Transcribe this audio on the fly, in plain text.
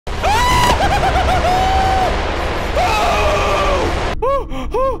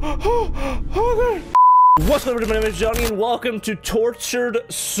Okay. What's up, everybody? My name is Johnny, and welcome to Tortured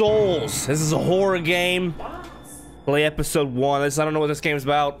Souls. This is a horror game. Play episode 1. I don't know what this game's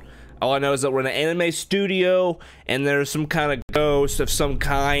about. All I know is that we're in an anime studio, and there's some kind of ghost of some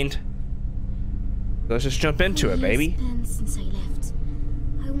kind. Let's just jump into it, baby. Since I left,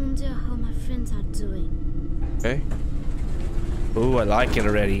 I wonder how my friends are doing. Okay. Ooh, I like it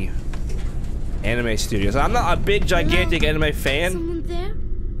already. Anime studios. I'm not a big, gigantic anime fan. Someone there?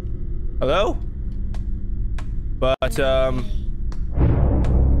 Hello? But,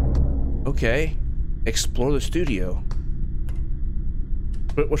 okay. Explore the studio.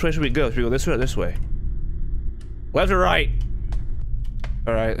 Which way should we go? Should we go this way or this way? Left or right?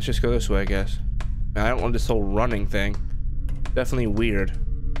 Alright, let's just go this way, I guess. I don't want this whole running thing. Definitely weird.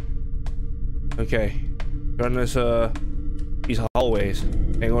 Okay. Run this, these hallways.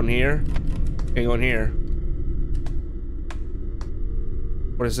 Can't go in here. Can't go in here.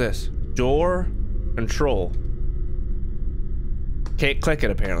 What is this? Door control. Can't click it,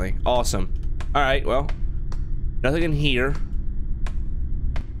 apparently. Awesome. Alright, well. Nothing in here.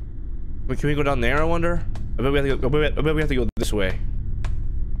 Can we go down there, I wonder? I bet we have to go this way.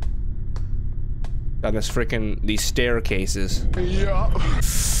 Down this freaking these staircases. Yeah.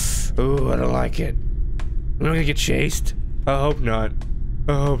 Ooh, I don't like it. I'm not gonna get chased. I hope not.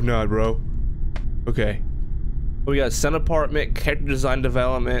 I hope not, bro. Okay. We got sun apartment, character design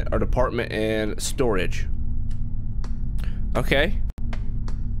development, our department, and storage. Okay.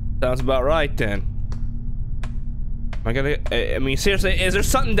 Sounds about right then. Am I gonna? I mean, seriously, is there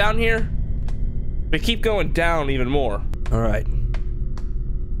something down here? We keep going down even more. All right.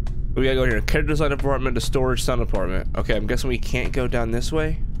 We gotta go here. Character design department to storage sun apartment. Okay, I'm guessing we can't go down this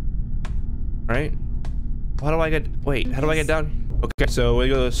way. All right. How do I get? Wait, how do I get down? Okay, so we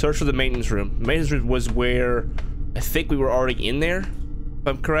go to search for the maintenance room. The maintenance room was where I think we were already in there, if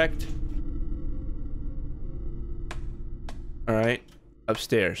I'm correct. All right,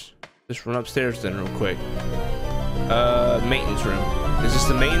 upstairs. Just run upstairs then, real quick. Maintenance room. Is this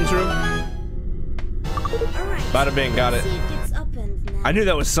the maintenance room? Alright. Bada bing, got it. I knew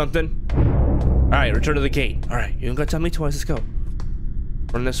that was something. Alright, return to the gate. Alright, you don't gotta tell me twice, let's go.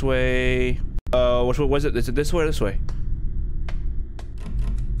 Run this way. Which way was it? Is it this way or this way?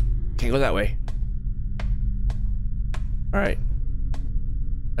 Can't go that way. Alright.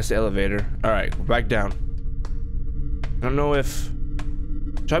 That's the elevator. Alright, we're back down. I don't know if...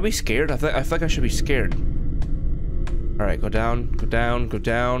 Should I be scared? I feel like I should be scared. Alright, go down, go down, go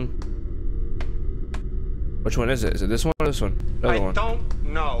down. Which one is it? Is it this one or this one? The other one. I don't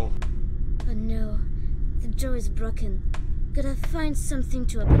know. Oh no, the door is broken. Gotta find something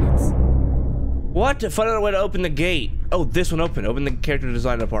to open it. What? To find out a way to open the gate. Oh, this one open. Open the character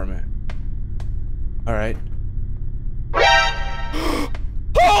design department. Alright.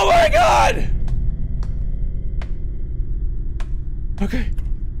 Oh my god! Okay.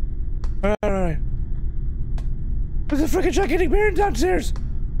 Alright. There's a freaking gigantic bear downstairs!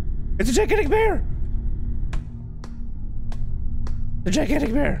 It's a gigantic bear! The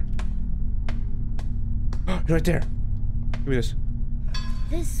gigantic bear! It's right there. Give me this.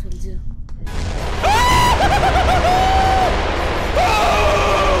 This will do.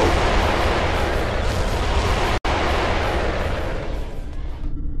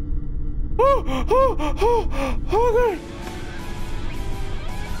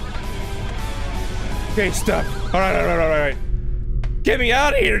 Okay, stuck. Alright. Get me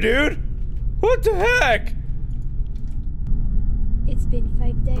out of here, dude! What the heck? It's been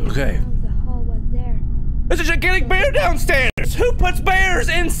 5 days. Okay. The hall was there. There's a gigantic bear downstairs! Who puts bears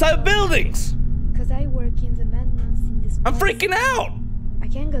inside buildings? Cause I work in the maintenance in this I'm place. freaking out! I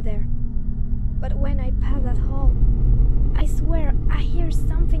can't go there. But when I pass that hall, I swear I hear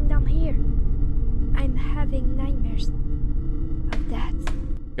something down here. I'm having nightmares of that.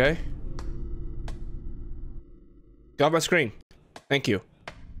 Okay. Got my screen. Thank you.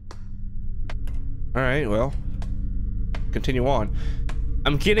 Alright, well. Continue on.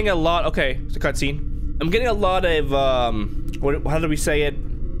 I'm getting a lot. Okay, it's a cutscene. I'm getting a lot of how do we say it?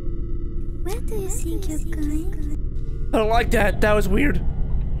 Where do you think you're going? I don't like that. That was weird.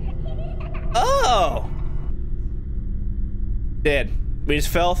 Oh, dead. We just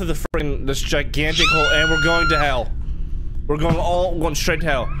fell through the freaking this gigantic hole, and we're going to hell. We're going straight to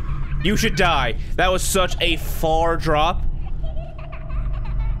hell. You should die. That was such a far drop.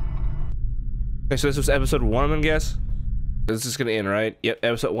 Okay, so this was episode 1, I'm gonna guess. This is gonna end, right? Yep,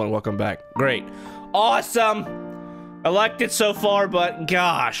 episode 1. Welcome back. Great. Awesome. I liked it so far, but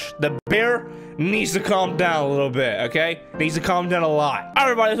gosh, the bear needs to calm down a little bit, okay? Needs to calm down a lot. All right,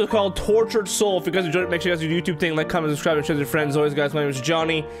 everybody, this was called Tortured Soul. If you guys enjoyed it, make sure you guys do your YouTube thing, like, comment, subscribe, and share with your friends. As always, guys, my name is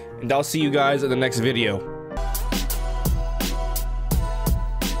Johnny, and I'll see you guys in the next video.